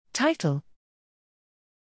Title: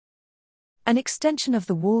 An extension of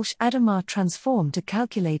the Walsh-Hadamard transform to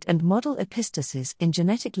calculate and model epistasis in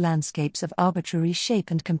genetic landscapes of arbitrary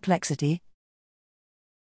shape and complexity.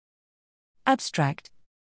 Abstract: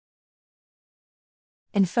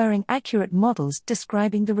 Inferring accurate models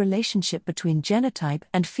describing the relationship between genotype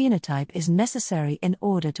and phenotype is necessary in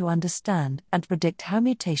order to understand and predict how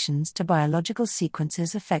mutations to biological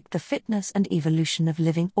sequences affect the fitness and evolution of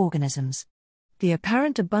living organisms. The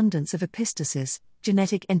apparent abundance of epistasis,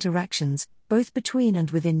 genetic interactions, both between and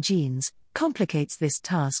within genes, complicates this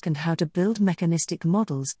task, and how to build mechanistic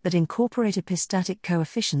models that incorporate epistatic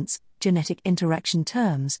coefficients, genetic interaction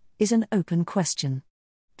terms, is an open question.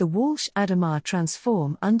 The Walsh-Hadamard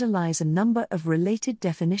transform underlies a number of related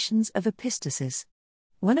definitions of epistasis.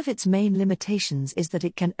 One of its main limitations is that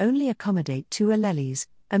it can only accommodate 2 alleles,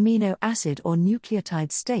 amino acid or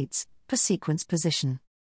nucleotide states, per sequence position.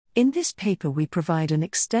 In this paper we provide an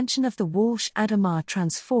extension of the Walsh-Hadamard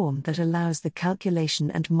transform that allows the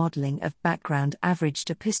calculation and modeling of background averaged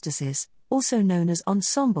epistasis, also known as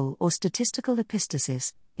ensemble or statistical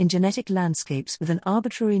epistasis, in genetic landscapes with an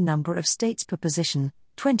arbitrary number of states per position,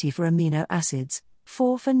 20 for amino acids,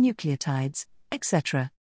 4 for nucleotides,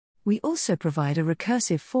 etc. We also provide a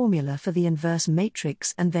recursive formula for the inverse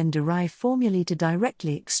matrix and then derive formulae to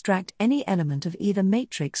directly extract any element of either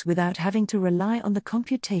matrix without having to rely on the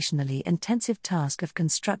computationally intensive task of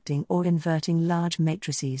constructing or inverting large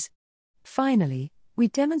matrices. Finally, we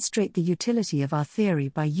demonstrate the utility of our theory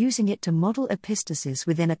by using it to model epistasis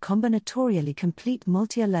within a combinatorially complete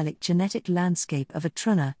multiallelic genetic landscape of a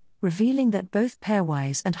truna, revealing that both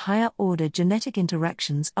pairwise and higher-order genetic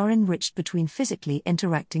interactions are enriched between physically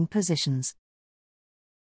interacting positions.